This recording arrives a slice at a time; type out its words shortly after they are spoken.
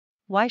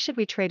Why should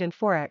we trade in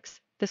Forex?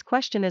 This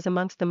question is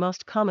amongst the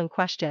most common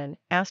question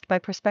asked by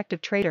prospective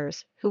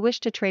traders who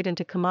wish to trade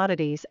into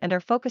commodities and are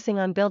focusing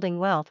on building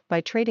wealth by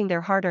trading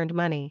their hard-earned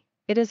money.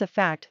 It is a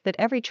fact that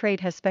every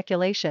trade has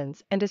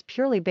speculations and is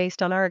purely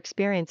based on our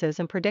experiences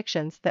and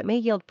predictions that may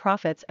yield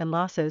profits and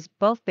losses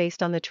both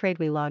based on the trade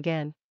we log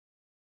in.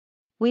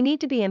 We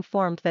need to be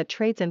informed that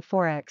trades in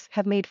Forex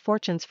have made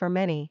fortunes for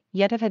many,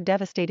 yet have had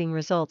devastating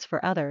results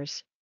for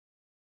others.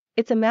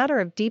 It's a matter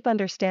of deep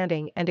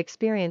understanding and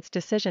experienced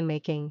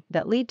decision-making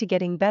that lead to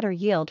getting better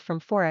yield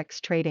from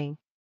Forex trading.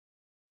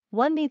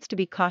 One needs to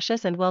be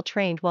cautious and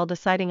well-trained while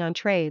deciding on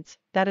trades.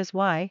 That is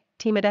why,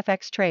 team at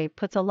FX Trade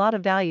puts a lot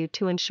of value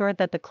to ensure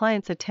that the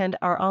clients attend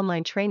our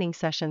online training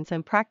sessions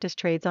and practice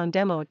trades on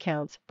demo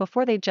accounts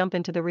before they jump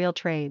into the real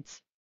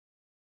trades.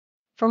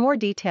 For more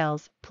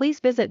details, please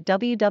visit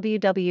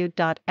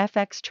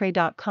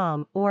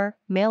www.fxtrade.com or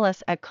mail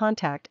us at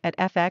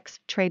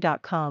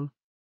contact@fxtrade.com.